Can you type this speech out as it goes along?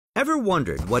Ever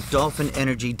wondered what Dolphin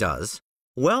Energy does?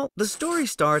 Well, the story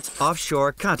starts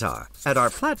offshore Qatar, at our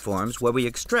platforms where we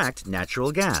extract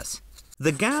natural gas.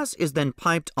 The gas is then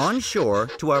piped onshore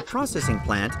to our processing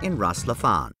plant in Ras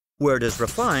Laffan, where it is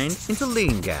refined into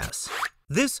lean gas.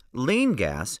 This lean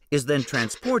gas is then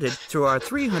transported through our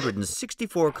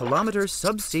 364-kilometer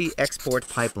subsea export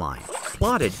pipeline,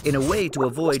 plotted in a way to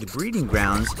avoid breeding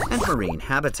grounds and marine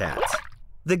habitats.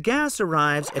 The gas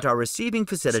arrives at our receiving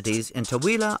facilities in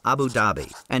Taweelah, Abu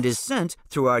Dhabi, and is sent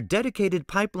through our dedicated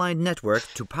pipeline network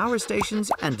to power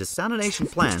stations and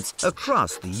desalination plants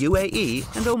across the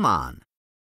UAE and Oman.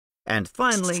 And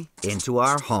finally, into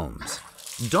our homes.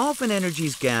 Dolphin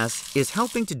Energy's gas is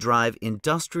helping to drive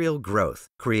industrial growth,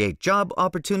 create job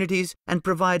opportunities, and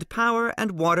provide power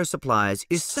and water supplies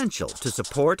essential to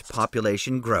support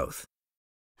population growth.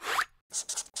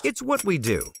 It's what we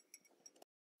do.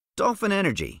 Dolphin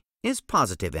Energy is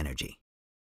positive energy.